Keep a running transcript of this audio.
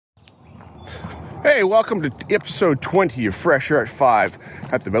Hey, welcome to episode 20 of Fresh Air at 5.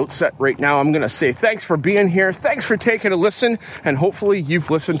 At the outset right now, I'm going to say thanks for being here. Thanks for taking a listen, and hopefully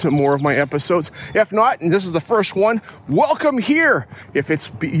you've listened to more of my episodes. If not, and this is the first one, welcome here. If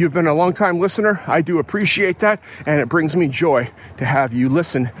you've been a long-time listener, I do appreciate that, and it brings me joy to have you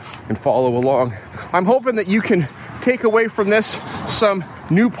listen and follow along. I'm hoping that you can take away from this some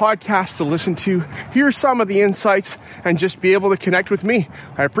new podcasts to listen to, hear some of the insights, and just be able to connect with me.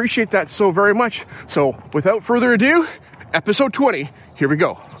 I appreciate that so very much. So without further ado, episode 20, here we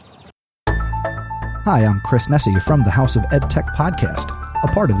go. Hi, I'm Chris Nessie from the House of EdTech Podcast, a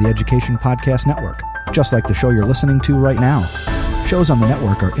part of the Education Podcast Network, just like the show you're listening to right now. Shows on the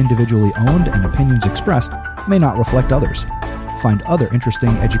network are individually owned and opinions expressed may not reflect others. Find other interesting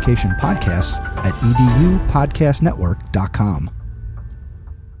education podcasts at edupodcastnetwork.com.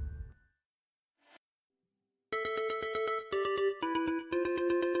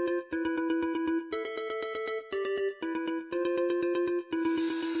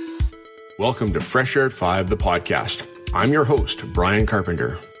 Welcome to Fresh Air at 5, the podcast. I'm your host, Brian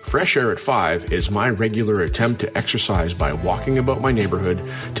Carpenter. Fresh Air at 5 is my regular attempt to exercise by walking about my neighborhood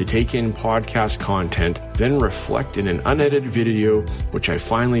to take in podcast content, then reflect in an unedited video, which I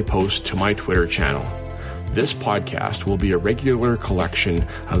finally post to my Twitter channel. This podcast will be a regular collection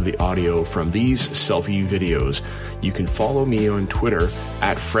of the audio from these selfie videos. You can follow me on Twitter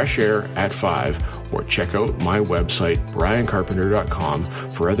at Fresh Air at 5 or check out my website, briancarpenter.com,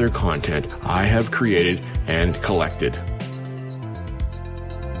 for other content I have created and collected.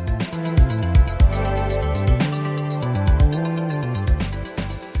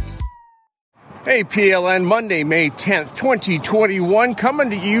 Hey PLN, Monday, May 10th, 2021,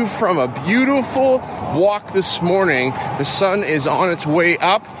 coming to you from a beautiful walk this morning. The sun is on its way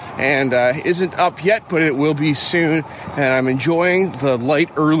up and isn't up yet, but it will be soon. And I'm enjoying the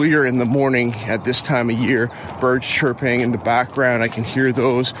light earlier in the morning at this time of year. Birds chirping in the background, I can hear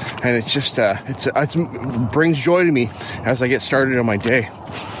those, and it's just it brings joy to me as I get started on my day.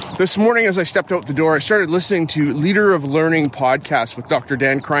 This morning, as I stepped out the door, I started listening to Leader of Learning podcast with Dr.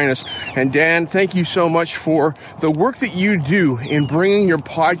 Dan Kreiness. And Dan, thank you so much for the work that you do in bringing your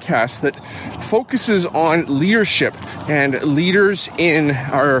podcast that focuses on leadership and leaders in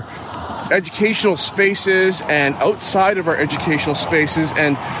our educational spaces and outside of our educational spaces,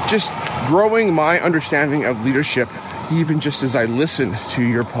 and just growing my understanding of leadership, even just as I listen to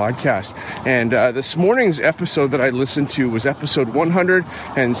your podcast. And this morning's episode that I listened to was episode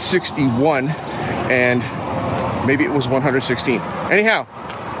 161, and maybe it was 116. Anyhow,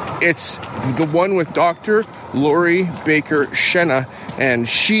 it's the one with Dr. Lori Baker Shenna, and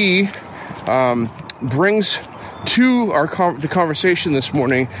she brings to the conversation this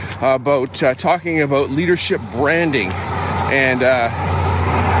morning about talking about leadership branding and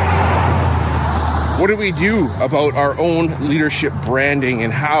what do we do about our own leadership branding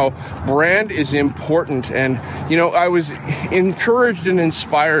and how brand is important. And, you know, I was encouraged and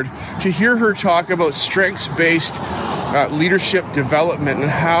inspired to hear her talk about strengths-based leadership development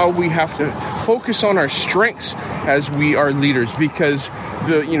and how we have to focus on our strengths as we are leaders, because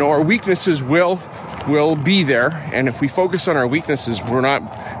our weaknesses will be there, and if we focus on our weaknesses, we're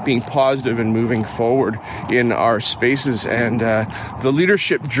not being positive and moving forward in our spaces. And the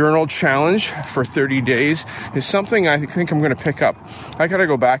Leadership Journal Challenge for 30 days is something I think I'm going to pick up. I got to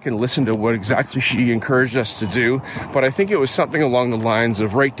go back and listen to what exactly she encouraged us to do, but I think it was something along the lines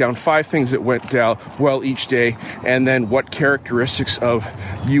of write down 5 things that went down well each day, and then what characteristics of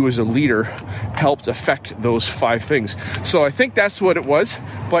you as a leader helped affect those 5 things. So I think that's what it was,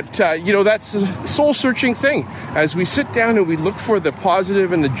 but that's a soul-searching thing as we sit down and we look for the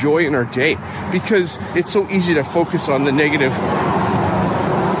positive and the joy in our day, because it's so easy to focus on the negative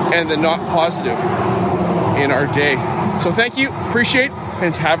and the not positive in our day. So thank you, appreciate,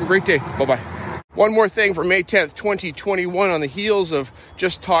 and have a great day. Bye-bye. One more thing for May 10th, 2021, on the heels of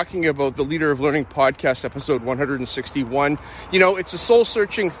just talking about the Leader of Learning podcast, episode 161. It's a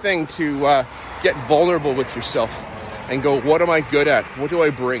soul-searching thing to get vulnerable with yourself and go, what am I good at? What do I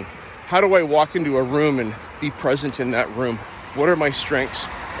bring? How do I walk into a room and be present in that room? What are my strengths?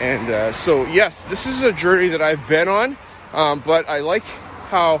 And so, yes, this is a journey that I've been on, but I like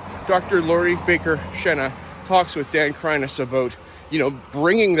how Dr. Lori Baker Shenna talks with Dan Kreiness about,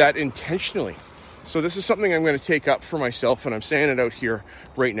 bringing that intentionally. So this is something I'm going to take up for myself, and I'm saying it out here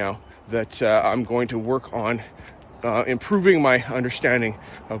right now, that I'm going to work on improving my understanding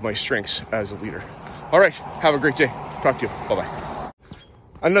of my strengths as a leader. All right, have a great day. Talk to you. Bye-bye.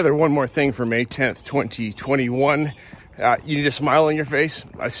 Another one more thing for May 10th, 2021. You need a smile on your face?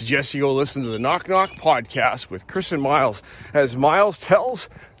 I suggest you go listen to the Knock Knock podcast with Chris and Miles, as Miles tells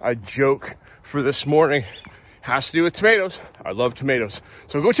a joke for this morning has to do with tomatoes. I love tomatoes.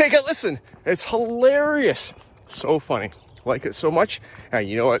 So go take a listen. It's hilarious. So funny. Like it so much. And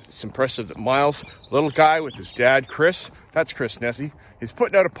you know what? It's impressive that Miles, little guy with his dad, Chris, that's Chris Nesi, is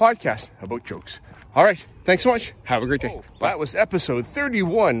putting out a podcast about jokes. All right. Thanks so much. Have a great day. That was episode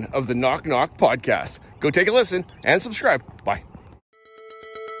 31 of the Knock Knock podcast. Go take a listen and subscribe. Bye.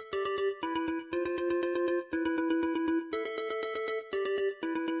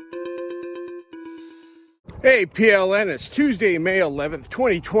 Hey PLN, it's Tuesday, May 11th,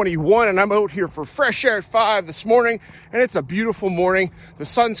 2021, and I'm out here for Fresh Air at 5 this morning, and it's a beautiful morning. The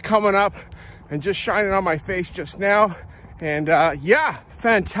sun's coming up and just shining on my face just now, and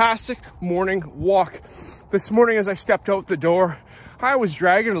fantastic morning walk. This morning as I stepped out the door, I was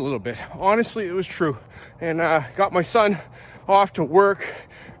dragging a little bit. Honestly, it was true, and got my son off to work,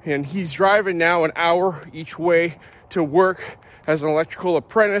 and he's driving now an hour each way to work as an electrical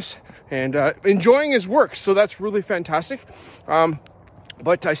apprentice, and enjoying his work, so that's really fantastic.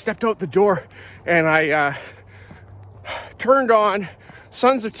 But I stepped out the door and I turned on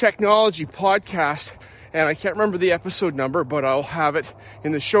Sons of Technology podcast, and I can't remember the episode number, but I'll have it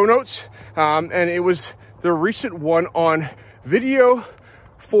in the show notes. And it was the recent one on video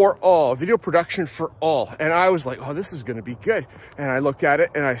production for all. And I was like, oh, this is going to be good. And I looked at it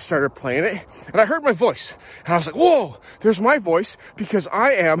and I started playing it and I heard my voice and I was like, whoa, there's my voice, because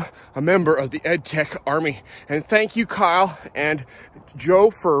I am a member of the EdTech Army. And thank you, Kyle and Joe,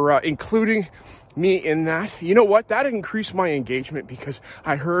 for including me in that. You know what? That increased my engagement because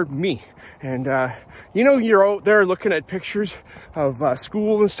I heard me. And, you're out there looking at pictures of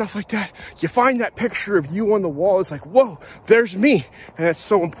school and stuff like that. You find that picture of you on the wall. It's like, whoa, there's me. And that's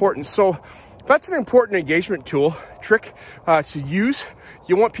so important. So that's an important engagement trick to use.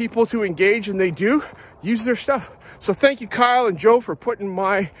 You want people to engage, and they do. Use their stuff. So thank you, Kyle and Joe, for putting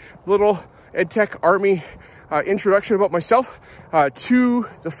my little EdTech Army introduction about myself to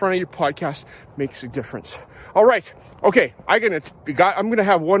the front of your podcast. Makes a difference. All right. Okay, I'm gonna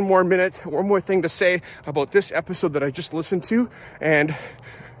have one more thing to say about this episode that I just listened to. And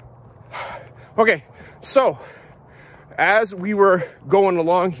okay, so as we were going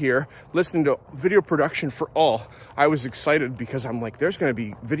along here, listening to video production for all, I was excited because I'm like, there's going to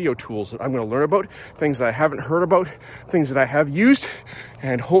be video tools that I'm going to learn about, things that I haven't heard about, things that I have used,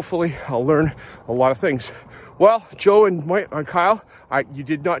 and hopefully I'll learn a lot of things. Well, Joe and Kyle, you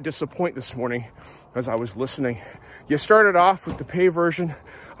did not disappoint this morning as I was listening. You started off with the pay version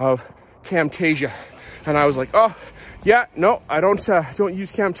of Camtasia, and I was like, oh, yeah, no, I don't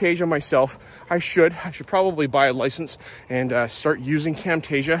use Camtasia myself. I should probably buy a license and start using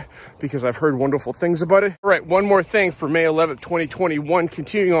Camtasia because I've heard wonderful things about it. All right, one more thing for May 11th, 2021,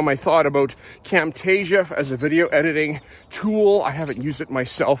 continuing on my thought about Camtasia as a video editing tool. I haven't used it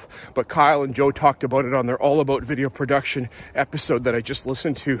myself, but Kyle and Joe talked about it on their All About Video Production episode that I just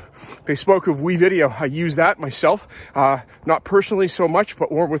listened to. They spoke of WeVideo. I use that myself, not personally so much,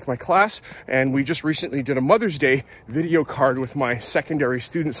 but more with my class. And we just recently did a Mother's Day video card with my secondary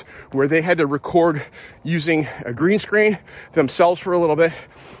students where they had to record using a green screen themselves for a little bit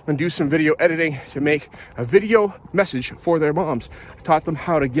and do some video editing to make a video message for their moms. I taught them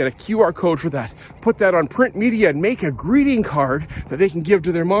how to get a QR code for that, put that on print media, and make a greeting card that they can give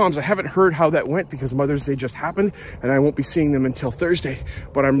to their moms. I haven't heard how that went because Mother's Day just happened and I won't be seeing them until Thursday,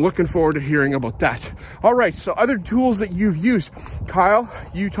 but I'm looking forward to hearing about that. All right, so other tools that you've used. Kyle,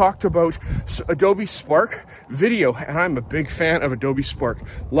 you talked about Adobe Spark Video, and I'm a big fan of Adobe Spark.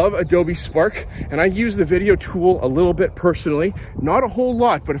 Love Adobe Spark, and I use the video tool a little bit personally, not a whole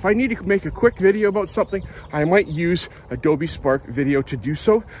lot, but if I need to make a quick video about something, I might use Adobe Spark Video to do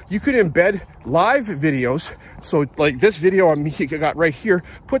so. You could embed live videos, so like this video on me I got right here,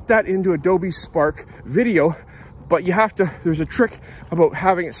 put that into Adobe Spark Video, but there's a trick about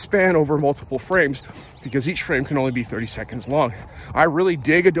having it span over multiple frames because each frame can only be 30 seconds long. I really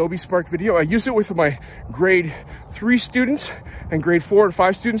dig Adobe Spark Video. I use it with my grade 3 students and grade 4 and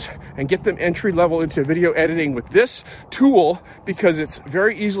 5 students and get them entry level into video editing with this tool because it's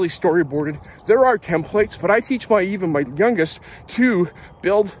very easily storyboarded. There are templates, but I teach even my youngest to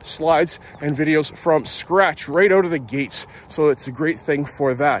build slides and videos from scratch right out of the gates. So it's a great thing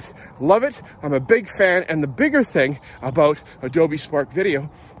for that. Love it. I'm a big fan. And the bigger thing about Adobe Spark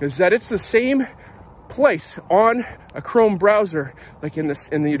Video is that it's the same place on a Chrome browser, like in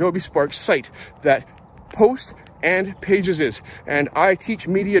the Adobe Spark site, that Post and Pages is. And I teach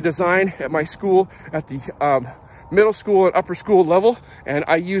media design at my school at the middle school and upper school level, and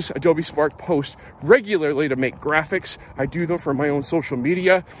I use Adobe Spark Post regularly to make graphics. I do them for my own social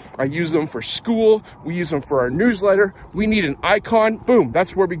media. I use them for school. We use them for our newsletter. We need an icon. Boom.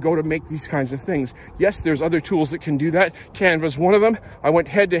 That's where we go to make these kinds of things. Yes, there's other tools that can do that. Canva's one of them. I went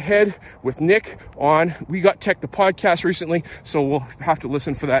head to head with Nick on We Got Tech, the podcast recently, so we'll have to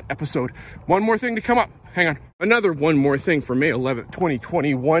listen for that episode. One more thing to come up. Hang on. Another one more thing for May 11th,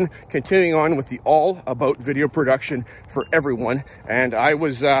 2021, continuing on with the all about video production for everyone. And I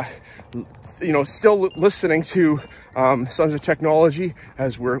was, still listening to Sons of Technology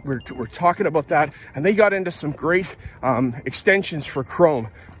as we're talking about that. And they got into some great extensions for Chrome,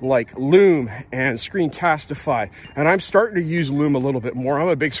 like Loom and Screencastify. And I'm starting to use Loom a little bit more. I'm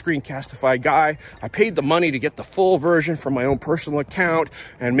a big Screencastify guy. I paid the money to get the full version from my own personal account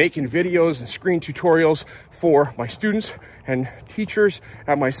and making videos and screen tutorials for my students and teachers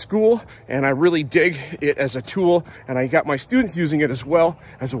at my school, and I really dig it as a tool, and I got my students using it as well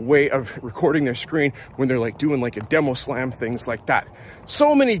as a way of recording their screen when they're like doing like a demo slam, things like that.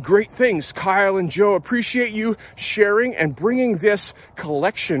 So many great things. Kyle and Joe, appreciate you sharing and bringing this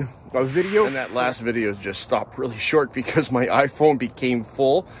collection of video. And that last video just stopped really short because my iPhone became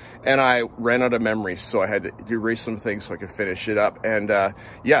full and I ran out of memory, so I had to erase some things so I could finish it up. And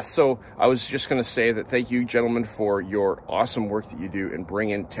so I was just going to say that thank you, gentlemen, for your awesome work that you do in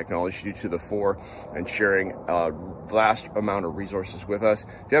bringing technology to the fore and sharing a vast amount of resources with us.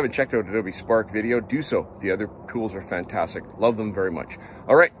 If you haven't checked out Adobe Spark Video, do so. The other tools are fantastic. Love them very much.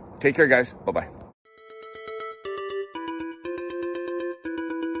 All right, take care, guys. Bye-bye.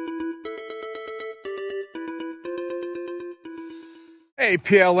 Hey,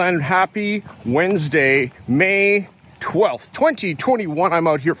 PLN, happy Wednesday, May 12th, 2021. I'm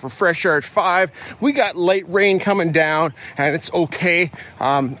out here for Fresh Air at 5. We got light rain coming down, and it's okay.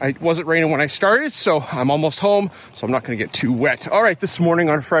 It wasn't raining when I started, so I'm almost home, so I'm not going to get too wet. All right, this morning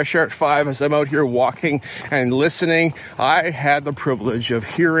on Fresh Air at 5, as I'm out here walking and listening, I had the privilege of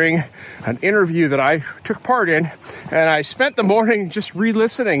hearing an interview that I took part in, and I spent the morning just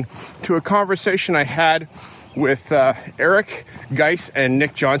re-listening to a conversation I had with Eric Geis and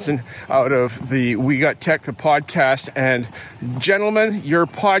Nick Johnson out of the We Got Tech, the podcast. And gentlemen, your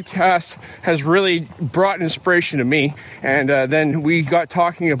podcast has really brought inspiration to me. And then we got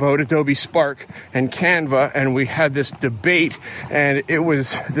talking about Adobe Spark and Canva, and we had this debate. And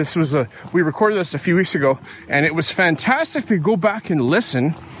we recorded this a few weeks ago, and it was fantastic to go back and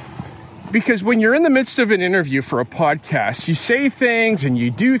listen. Because when you're in the midst of an interview for a podcast, you say things and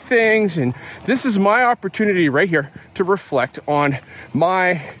you do things, and this is my opportunity right here to reflect on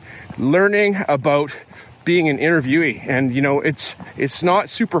my learning about being an interviewee. And it's not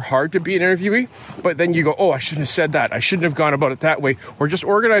super hard to be an interviewee, but then you go, oh, I shouldn't have said that. I shouldn't have gone about it that way. Or just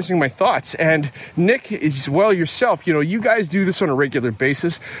organizing my thoughts. And Nick, as well yourself, you guys do this on a regular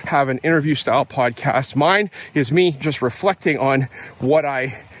basis, have an interview style podcast. Mine is me just reflecting on what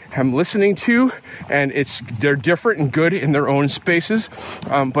I am listening to, and they're different and good in their own spaces.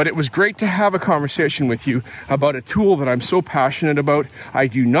 But it was great to have a conversation with you about a tool that I'm so passionate about. I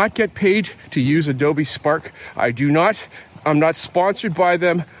do not get paid to use Adobe Spark. I'm not sponsored by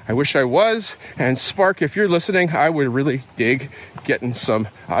them. I wish I was. And Spark, if you're listening, I would really dig getting some,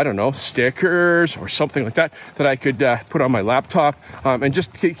 stickers or something like that I could put on my laptop and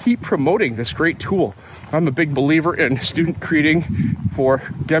just keep promoting this great tool. I'm a big believer in student creating for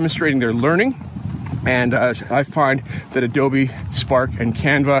demonstrating their learning. And I find that Adobe Spark and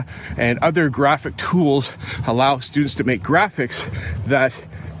Canva and other graphic tools allow students to make graphics that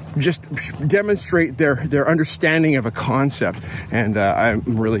just demonstrate their understanding of a concept. And I'm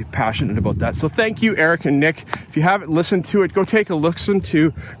really passionate about that. So thank you, Eric and Nick. If you haven't listened to it, go take a listen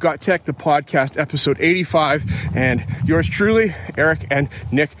to Got Tech, the podcast, episode 85. And yours truly, Eric and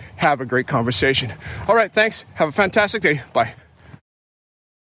Nick, have a great conversation. All right, thanks. Have a fantastic day. Bye.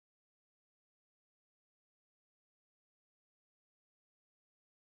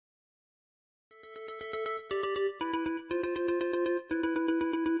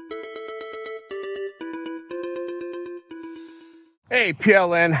 Hey,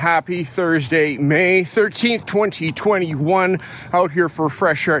 PLN, happy Thursday, May 13th, 2021, out here for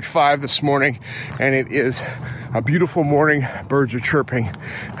Fresh Air at 5 this morning, and it is a beautiful morning. Birds are chirping,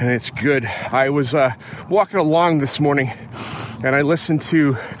 and it's good. I was walking along this morning, and I listened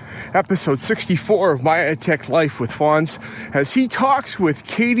to episode 64 of My EdTech Life with Fonz as he talks with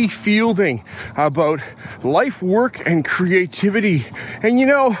Katie Fielding about life, work, and creativity. And you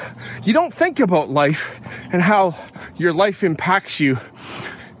don't think about life and how your life impacts you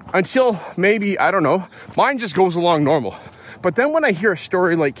until maybe, mine just goes along normal. But then when I hear a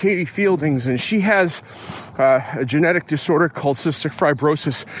story like Katie Fielding's, and she has a genetic disorder called cystic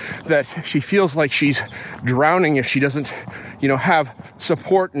fibrosis, that she feels like she's drowning if she doesn't, have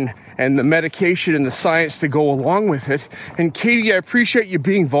support and the medication and the science to go along with it. And Katie, I appreciate you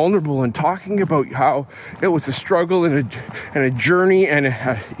being vulnerable and talking about how it was a struggle and a journey and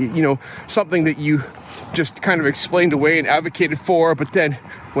something that you just kind of explained away and advocated for, but then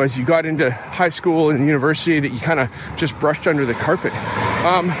as you got into high school and university, that you kind of just brushed under the carpet.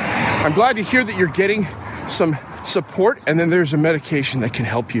 I'm glad to hear that you're getting some support, and then there's a medication that can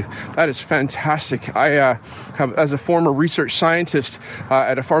help you. That is fantastic. I have, as a former research scientist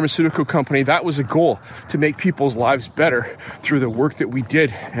at a pharmaceutical company, that was a goal, to make people's lives better through the work that we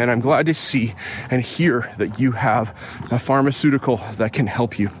did. And I'm glad to see and hear that you have a pharmaceutical that can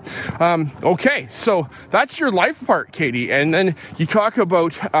help you. Okay, so that's your life part, Katie. And then you talk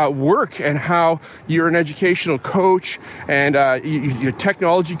about work and how you're an educational coach and you're a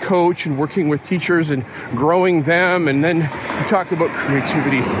technology coach and working with teachers and growing them. And then you talk about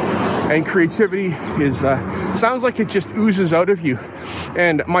creativity, and creativity is sounds like it just oozes out of you.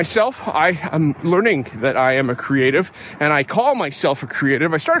 And myself, I am learning that I am a creative, and I call myself a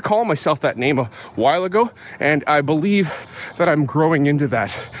creative. I started calling myself that name a while ago, and I believe that I'm growing into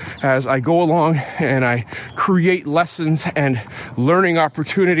that as I go along and I create lessons and learning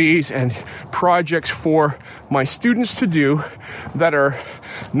opportunities and projects for my students to do that are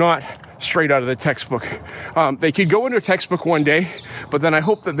not straight out of the textbook. They could go into a textbook one day, but then I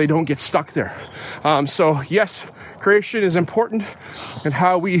hope that they don't get stuck there. So yes, creation is important, and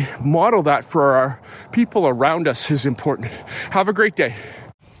how we model that for our people around us is important. Have a great day.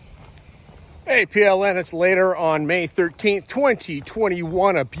 Hey PLN, it's later on May 13th,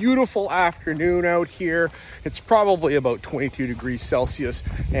 2021, a beautiful afternoon out here. It's probably about 22 degrees Celsius,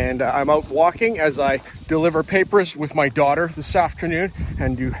 and I'm out walking as I deliver papers with my daughter this afternoon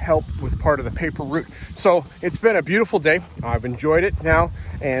and do help with part of the paper route. So it's been a beautiful day. I've enjoyed it now,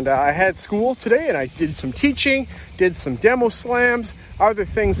 and I had school today, and I did some teaching, did some demo slams, other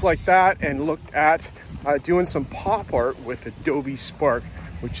things like that, and looked at doing some pop art with Adobe Spark,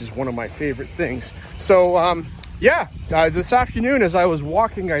 which is one of my favorite things. So this afternoon as I was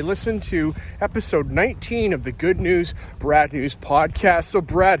walking, I listened to episode 19 of the Good News, Brad News podcast. So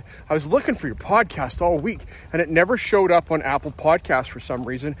Brad, I was looking for your podcast all week, and it never showed up on Apple Podcasts for some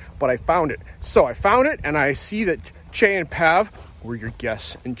reason, but I found it. So I found it, and I see that Che and Pav were your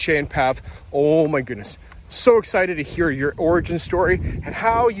guests. And Che and Pav, oh my goodness, so excited to hear your origin story and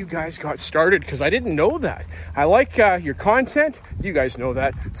how you guys got started, because I didn't know that. I like your content. You guys know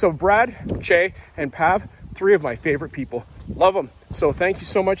that. So Brad, Che, and Pav, three of my favorite people. Love them. So thank you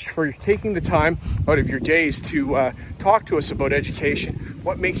so much for taking the time out of your days to talk to us about education.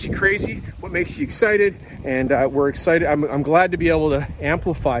 What makes you crazy? What makes you excited? And we're excited. I'm glad to be able to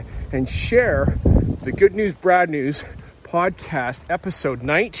amplify and share the Good News, Brad News podcast episode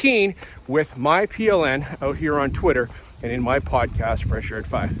 19 with my PLN out here on Twitter and in my podcast Fresh Air at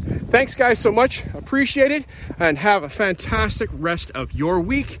 5. Thanks guys so much, appreciate it, and have a fantastic rest of your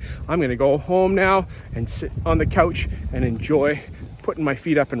week. I'm gonna go home now and sit on the couch and enjoy putting my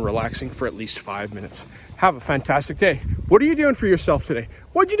feet up and relaxing for at least 5 minutes. Have a fantastic day. What are you doing for yourself today?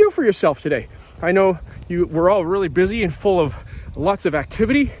 What'd you do for yourself today? I know we're all really busy and full of lots of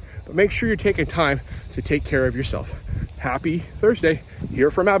activity, but make sure you're taking time to take care of yourself. Happy Thursday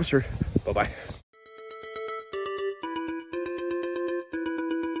here from Abbotsford. Bye-bye.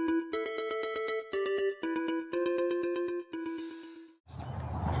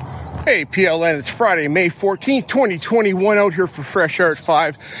 Hey PLN, it's Friday, May 14th, 2021, out here for Fresh Air at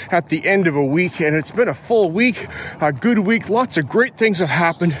 5 at the end of a week, and it's been a full week, a good week. Lots of great things have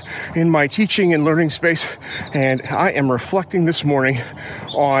happened in my teaching and learning space, and I am reflecting this morning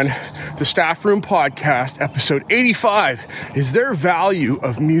on the Staff Room Podcast, episode 85, Is There Value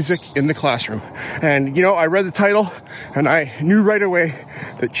of Music in the Classroom? And, I read the title, and I knew right away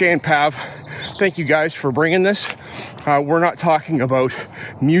that Che and Pav, thank you guys for bringing this. We're not talking about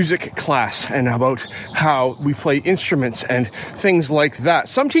music class and about how we play instruments and things like that.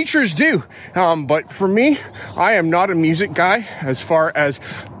 Some teachers do, but for me, I am not a music guy as far as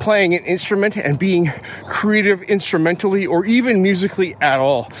playing an instrument and being creative instrumentally or even musically at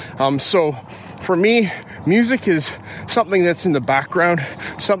all. So For me, music is something that's in the background,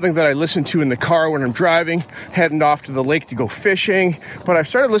 something that I listen to in the car when I'm driving, heading off to the lake to go fishing. But I've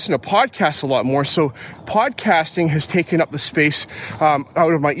started listening to podcasts a lot more. So podcasting has taken up the space out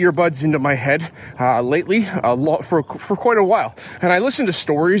of my earbuds into my head lately, a lot for quite a while. And I listen to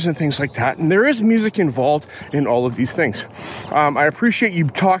stories and things like that. And there is music involved in all of these things. I appreciate you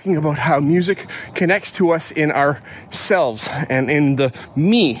talking about how music connects to us in ourselves and in the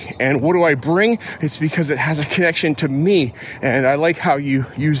me. And what do I bring? It's because it has a connection to me. And I like how you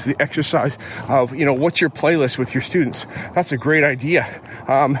use the exercise of, what's your playlist with your students? That's a great idea.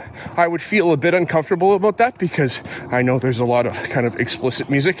 I would feel a bit uncomfortable about that because I know there's a lot of kind of explicit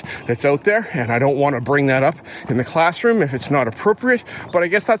music that's out there, and I don't want to bring that up in the classroom if it's not appropriate. But I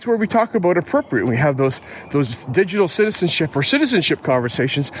guess that's where we talk about appropriate. We have those digital citizenship or citizenship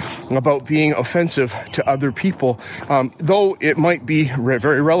conversations about being offensive to other people, though it might be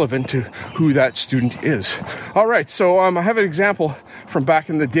very relevant to who that student is. All right, so I have an example from back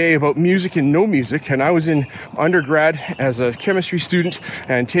in the day about music and no music, and I was in undergrad as a chemistry student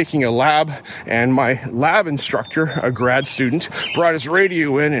and taking a lab, and my lab instructor, a grad student, brought his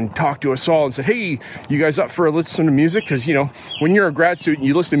radio in and talked to us all and said, hey, you guys up for a listen to music? Because, when you're a grad student,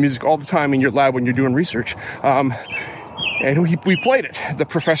 you listen to music all the time in your lab when you're doing research. And we played it. The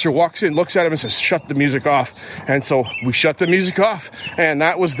professor walks in, looks at him and says, shut the music off. And so we shut the music off. And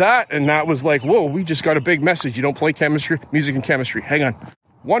that was that. And that was like, whoa, we just got a big message. You don't play music and chemistry. Hang on.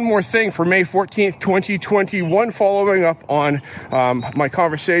 One more thing for May 14th, 2021, following up on my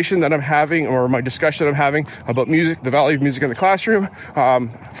conversation that I'm having, or my discussion that I'm having about music, the value of music in the classroom,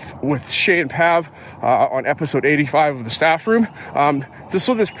 with Shay and Pav on episode 85 of the staff room.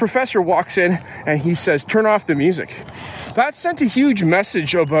 So this professor walks in and he says, turn off the music. That sent a huge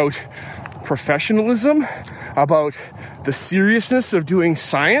message about professionalism, about the seriousness of doing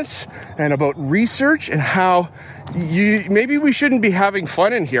science, and about research, and how maybe we shouldn't be having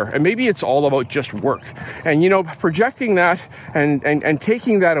fun in here, and maybe it's all about just work. And projecting that and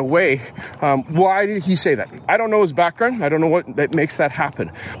taking that away, why did he say that? I don't know his background. I don't know what that makes that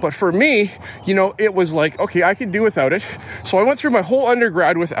happen. But for me, it was like, okay, I can do without it. So I went through my whole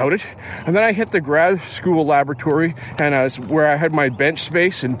undergrad without it, and then I hit the grad school laboratory, and I was where I had my bench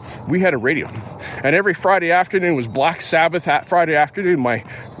space, and we had a radio. And every Friday afternoon was Black Sabbath. That Friday afternoon, my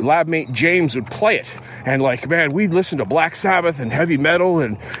lab mate James would play it. And we'd listen to Black Sabbath and heavy metal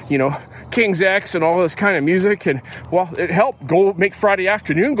and, King's X and all this kind of music. And, it helped make Friday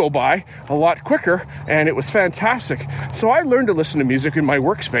afternoon go by a lot quicker. And it was fantastic. So I learned to listen to music in my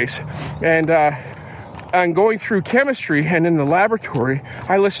workspace. And going through chemistry and in the laboratory,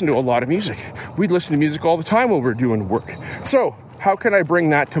 I listened to a lot of music. We'd listen to music all the time while we were doing work. So how can I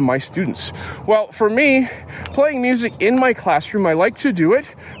bring that to my students? Well, for me, playing music in my classroom, I like to do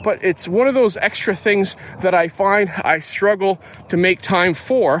it, but it's one of those extra things that I find I struggle to make time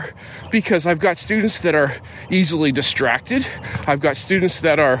for, because I've got students that are easily distracted. I've got students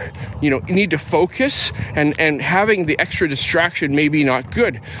that are, need to focus, and having the extra distraction may be not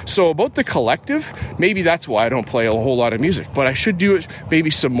good. So about the collective, maybe that's why I don't play a whole lot of music, but I should do it maybe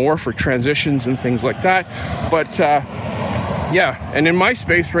some more for transitions and things like that. But, yeah, and in my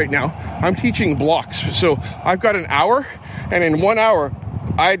space right now, I'm teaching blocks. So I've got an hour, and in 1 hour,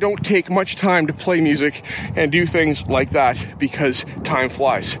 I don't take much time to play music and do things like that because time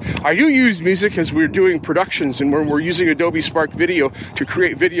flies. I do use music as we're doing productions, and when we're using Adobe Spark Video to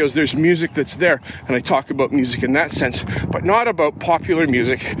create videos, there's music that's there, and I talk about music in that sense, but not about popular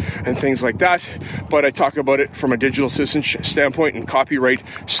music and things like that, but I talk about it from a digital citizenship standpoint and copyright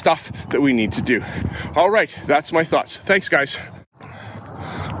stuff that we need to do. All right, that's my thoughts. Thanks, guys.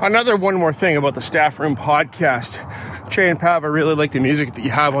 One more thing about the Staff Room podcast. Shay and Pav, I really like the music that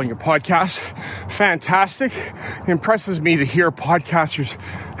you have on your podcast. Fantastic. It impresses me to hear podcasters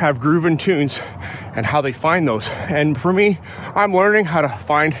have grooving tunes and how they find those. And for me, I'm learning how to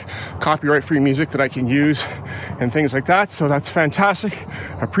find copyright-free music that I can use and things like that. So that's fantastic.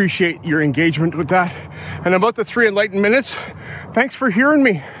 I appreciate your engagement with that. And about the 3 enlightened minutes, thanks for hearing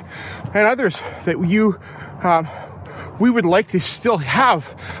me and others that we would like to still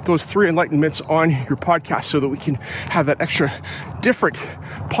have those 3 enlightenments on your podcast so that we can have that extra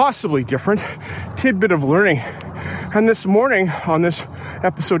possibly different tidbit of learning. And this morning on this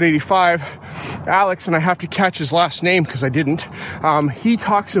episode 85, Alex, and I have to catch his last name because I didn't, he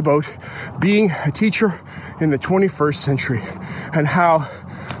talks about being a teacher in the 21st century and how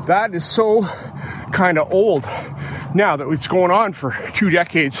that is so kind of old now, that it's going on for 2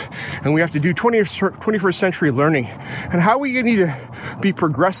 decades, and we have to do 21st century learning, and how we need to be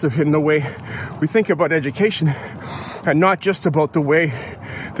progressive in the way we think about education. and not just about the way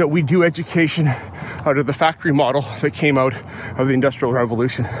that we do education out of the factory model that came out of the Industrial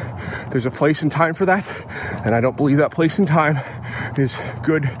Revolution. There's a place and time for that, and I don't believe that place and time is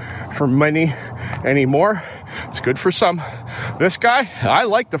good for many anymore. It's good for some. This guy, I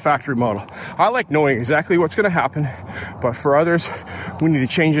like the factory model. I like knowing exactly what's going to happen, but for others, we need to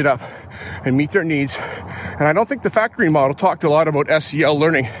change it up and meet their needs. And I don't think the factory model talked a lot about SEL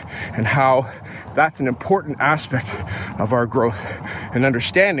learning and how that's an important aspect of our growth and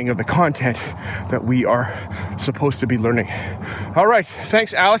understanding of the content that we are supposed to be learning. All right.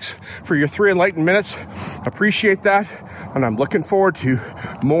 Thanks, Alex, for your 3 enlightened minutes. Appreciate that. And I'm looking forward to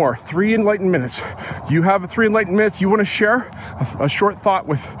more 3 enlightened minutes. You have a 3 enlightened minutes you want to share a short thought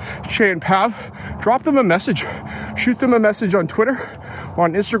with Shay and Pav, drop them a message. Shoot them a message on Twitter,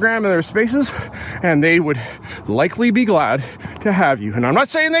 on Instagram, and their spaces, and they would likely be glad to have you. And I'm not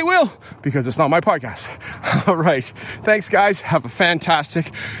saying they will, because it's not my podcast. All right. Thanks, guys. Have a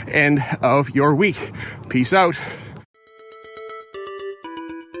fantastic end of your week. Peace out.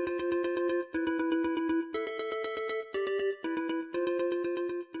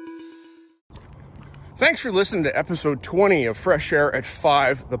 Thanks for listening to episode 20 of Fresh Air at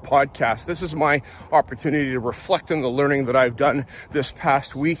 5, the podcast. This is my opportunity to reflect on the learning that I've done this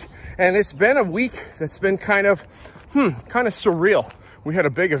past week. And it's been a week that's been kind of surreal. We had a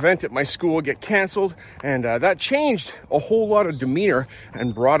big event at my school get canceled, and that changed a whole lot of demeanor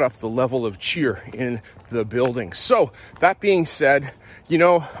and brought up the level of cheer in the building. So that being said,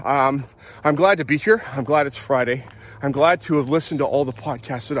 I'm glad to be here. I'm glad it's Friday. I'm glad to have listened to all the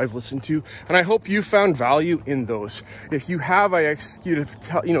podcasts that I've listened to, and I hope you found value in those. If you have, I ask you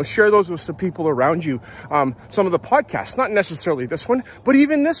to share those with some people around you. Some of the podcasts, not necessarily this one, but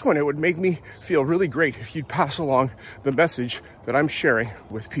even this one, it would make me feel really great if you'd pass along the message that I'm sharing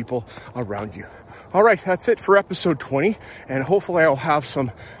with people around you. All right, that's it for episode 20, and hopefully I'll have some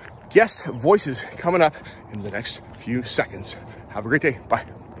guest voices coming up in the next few seconds. Have a great day. Bye.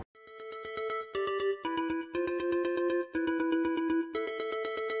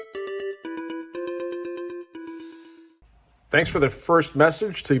 Thanks for the first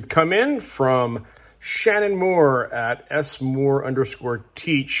message to come in from Shannon Moore at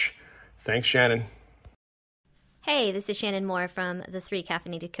 @smoore_teach. Thanks, Shannon. Hey, this is Shannon Moore from the 3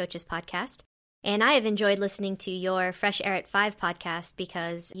 Caffeinated Coaches podcast. And I have enjoyed listening to your Fresh Air at 5 podcast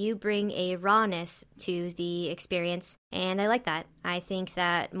because you bring a rawness to the experience, and I like that. I think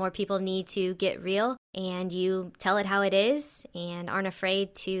that more people need to get real, and you tell it how it is and aren't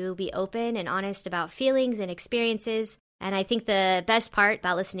afraid to be open and honest about feelings and experiences. And I think the best part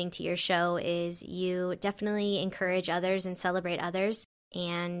about listening to your show is you definitely encourage others and celebrate others.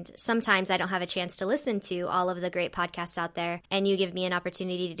 And sometimes I don't have a chance to listen to all of the great podcasts out there, and you give me an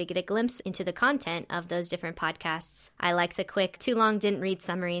opportunity to get a glimpse into the content of those different podcasts. I like the quick, too long didn't read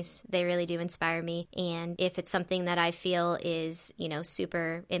summaries. They really do inspire me. And if it's something that I feel is,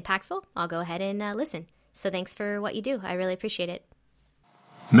 super impactful, I'll go ahead and listen. So thanks for what you do. I really appreciate it.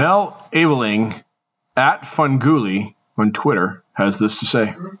 Mel Aveling at Funguli on Twitter has this to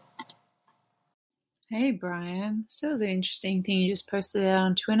say. Hey, Brian. So it was an interesting thing. You just posted out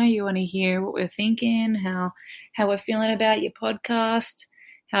on Twitter. You want to hear what we're thinking, how we're feeling about your podcast,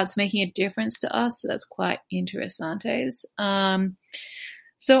 how it's making a difference to us. So that's quite interesting.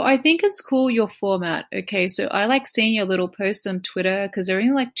 So I think it's cool, your format. Okay, so I like seeing your little posts on Twitter because they're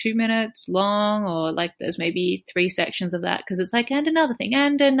only like 2 minutes long, or like there's maybe 3 sections of that because it's like, and another thing,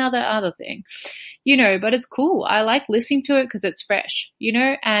 and another other thing, but it's cool. I like listening to it because it's fresh,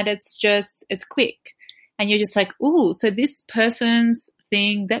 and it's quick. And you're just like, ooh, so this person's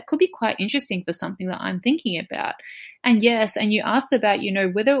thing, that could be quite interesting for something that I'm thinking about. And yes, and you asked about,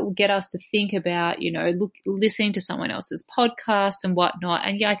 whether it will get us to think about, listening to someone else's podcast and whatnot.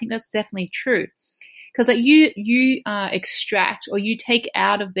 And yeah, I think that's definitely true. Because like you extract or you take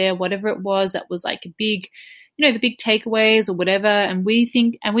out of there whatever it was that was like a big, the big takeaways or whatever. And we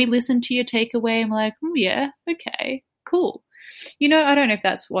listen to your takeaway and we're like, yeah, okay, cool. I don't know if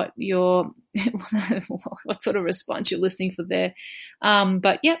that's what what sort of response you're listening for there.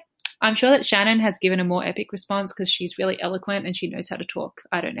 But yeah, I'm sure that Shannon has given a more epic response because she's really eloquent and she knows how to talk.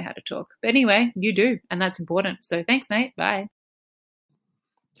 I don't know how to talk. But anyway, you do, and that's important. So thanks, mate. Bye.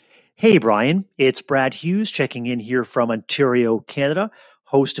 Hey, Brian. It's Brad Hughes checking in here from Ontario, Canada,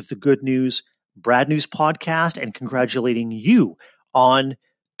 host of the Good News Brad News podcast, and congratulating you on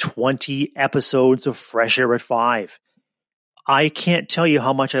 20 episodes of Fresh Air at 5. I can't tell you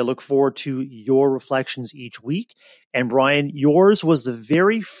how much I look forward to your reflections each week. And Brian, yours was the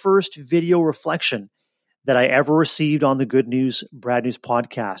very first video reflection that I ever received on the Good News Brad News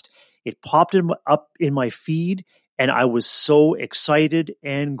podcast. It popped up in my feed, And I was so excited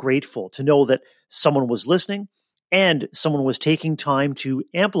and grateful to know that someone was listening and someone was taking time to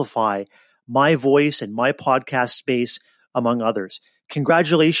amplify my voice and my podcast space, among others.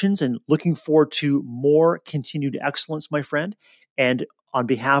 Congratulations, and looking forward to more continued excellence, my friend. And on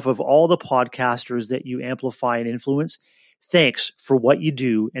behalf of all the podcasters that you amplify and influence, thanks for what you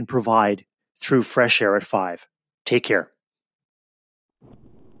do and provide through Fresh Air at 5. Take care.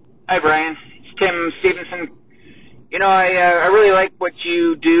 Hi, Brian. It's Tim Stevenson. I really like what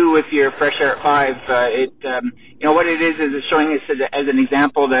you do with your Fresh Air at 5. What it is it's showing us as an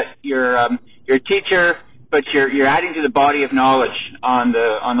example that you're a teacher, but you're adding to the body of knowledge on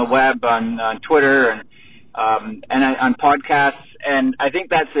the web, on Twitter, and on podcasts. And I think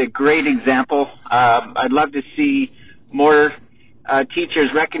that's a great example. I'd love to see more teachers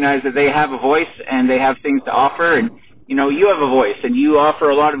recognize that they have a voice and they have things to offer. And you have a voice and you offer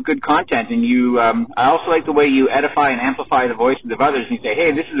a lot of good content. And I also like the way you edify and amplify the voices of others. And you say,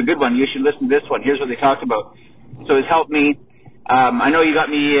 hey, this is a good one. You should listen to this one. Here's what they talked about. So it's helped me. I know you got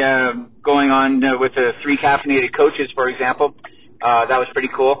me going on with the 3 caffeinated coaches, for example. That was pretty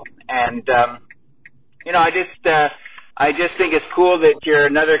cool. And I just think it's cool that you're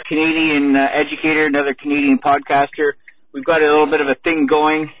another Canadian educator, another Canadian podcaster. We've got a little bit of a thing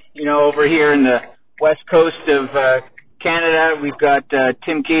going, over here in the west coast of Canada. We've got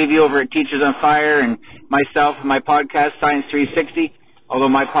Tim Cavey over at Teachers on Fire, and myself and my podcast, Science 360. Although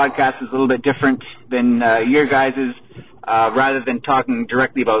my podcast is a little bit different than your guys's. Rather than talking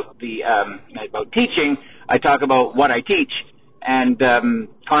directly about about teaching, I talk about what I teach and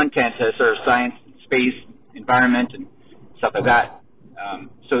content, sort of science, space, environment, and stuff like that.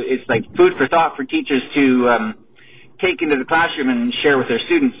 So it's like food for thought for teachers to take into the classroom and share with their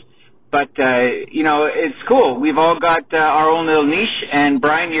students. But, it's cool. We've all got our own little niche, and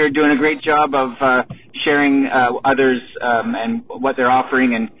Brian, you're doing a great job of sharing others and what they're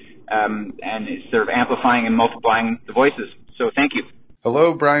offering and sort of amplifying and multiplying the voices. So thank you.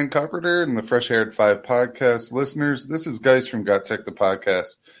 Hello, Brian Carpenter and the Fresh Air at 5 podcast listeners. This is Geis from Got Tech, the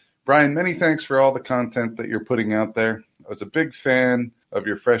podcast. Brian, many thanks for all the content that you're putting out there. I was a big fan of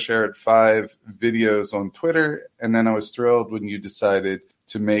your Fresh Air at 5 videos on Twitter, and then I was thrilled when you decided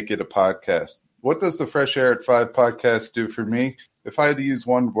to make it a podcast. What does the Fresh Air at 5 podcast do for me? If I had to use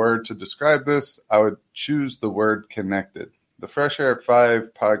one word to describe this, I would choose the word connected. The Fresh Air at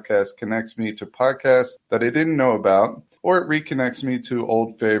 5 podcast connects me to podcasts that I didn't know about, or it reconnects me to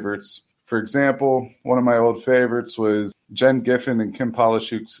old favorites. For example, one of my old favorites was Jen Giffen and Kim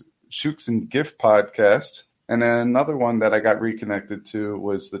Polishuk's Shooks and Gift podcast. And then another one that I got reconnected to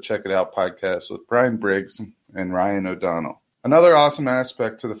was the Check It Out podcast with Brian Briggs and Ryan O'Donnell. Another awesome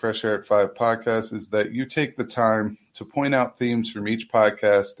aspect to the Fresh Air at 5 podcast is that you take the time to point out themes from each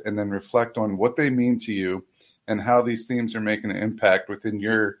podcast and then reflect on what they mean to you and how these themes are making an impact within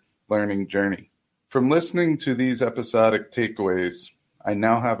your learning journey. From listening to these episodic takeaways, I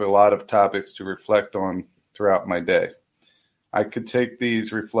now have a lot of topics to reflect on throughout my day. I could take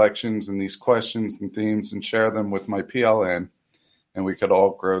these reflections and these questions and themes and share them with my PLN, and we could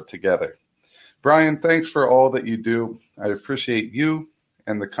all grow together. Brian, thanks for all that you do. I appreciate you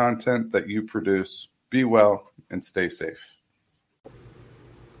and the content that you produce. Be well and stay safe.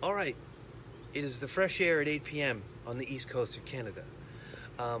 All right. It is the Fresh Air at 8 p.m. on the east coast of Canada.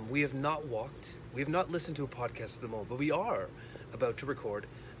 We have not walked. We have not listened to a podcast at the moment, but we are about to record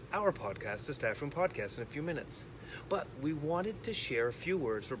our podcast, the Staff Room Podcast, in a few minutes. But we wanted to share a few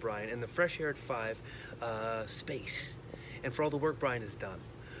words for Brian in the Fresh Air at 5 space and for all the work Brian has done.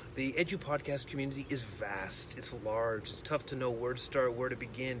 The Edu Podcast community is vast, it's large, it's tough to know where to start, where to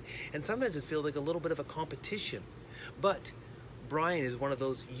begin, and sometimes it feels like a little bit of a competition. But Brian is one of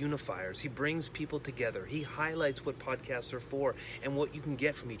those unifiers. He brings people together. He highlights what podcasts are for and what you can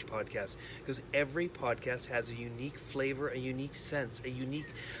get from each podcast, because every podcast has a unique flavor, a unique sense, a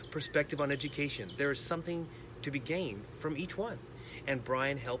unique perspective on education. There is something to be gained from each one. And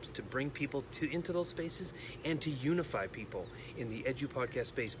Brian helps to bring people into those spaces and to unify people in the Edu Podcast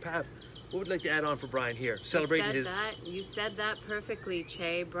space. Pav, what would you like to add on for Brian here? Celebrating You said that perfectly,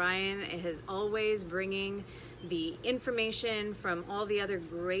 Che. Brian is always bringing the information from all the other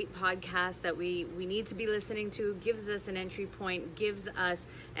great podcasts that we need to be listening to, gives us an entry point, gives us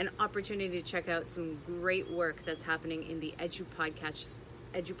an opportunity to check out some great work that's happening in the Edu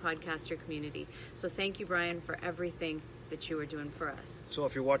Podcaster community. So thank you, Brian, for everything that you are doing for us. So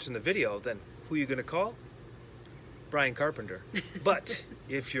if you're watching the video, then who are you going to call? Brian Carpenter. But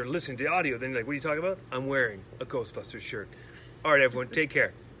if you're listening to the audio, then you're like, what are you talking about? I'm wearing a Ghostbusters shirt. All right, everyone, take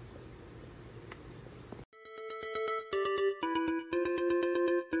care.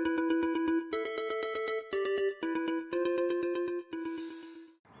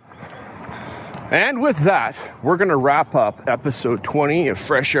 And with that, we're going to wrap up episode 20 of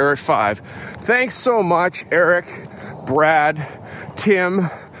Fresh Air at 5. Thanks so much, Eric, Brad, Tim,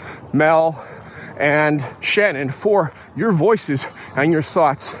 Mel, and Shannon for your voices and your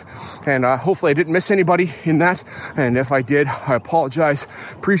thoughts. And hopefully I didn't miss anybody in that. And if I did, I apologize.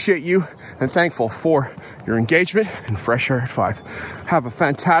 Appreciate you and thankful for your engagement in Fresh Air at 5. Have a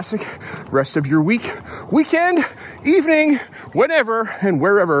fantastic rest of your week, weekend, evening, whenever and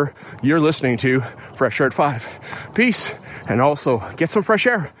wherever you're listening to Fresh Air at 5. Peace. And also get some fresh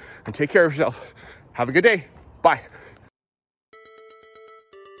air and take care of yourself. Have a good day. Bye.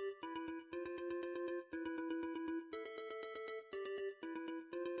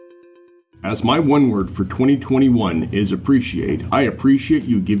 As my one word for 2021 is appreciate, I appreciate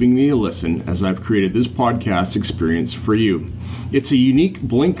you giving me a listen as I've created this podcast experience for you. It's a unique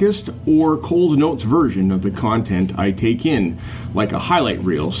Blinkist or Coles Notes version of the content I take in, like a highlight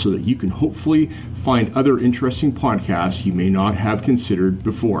reel, so that you can hopefully find other interesting podcasts you may not have considered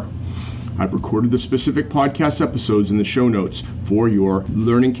before. I've recorded the specific podcast episodes in the show notes for your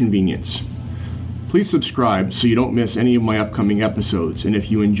learning convenience. Please subscribe so you don't miss any of my upcoming episodes. And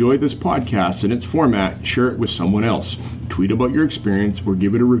if you enjoy this podcast and its format, share it with someone else. Tweet about your experience or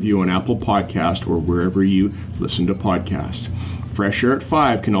give it a review on Apple Podcast or wherever you listen to podcasts. Fresh Air at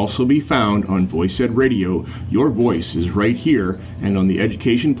 5 can also be found on VoiceEd Radio. Your voice is right here, and on the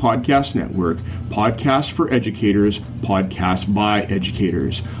Education Podcast Network, podcasts for educators, podcasts by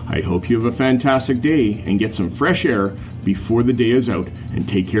educators. I hope you have a fantastic day and get some fresh air before the day is out, and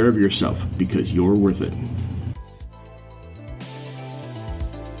take care of yourself because you're worth it.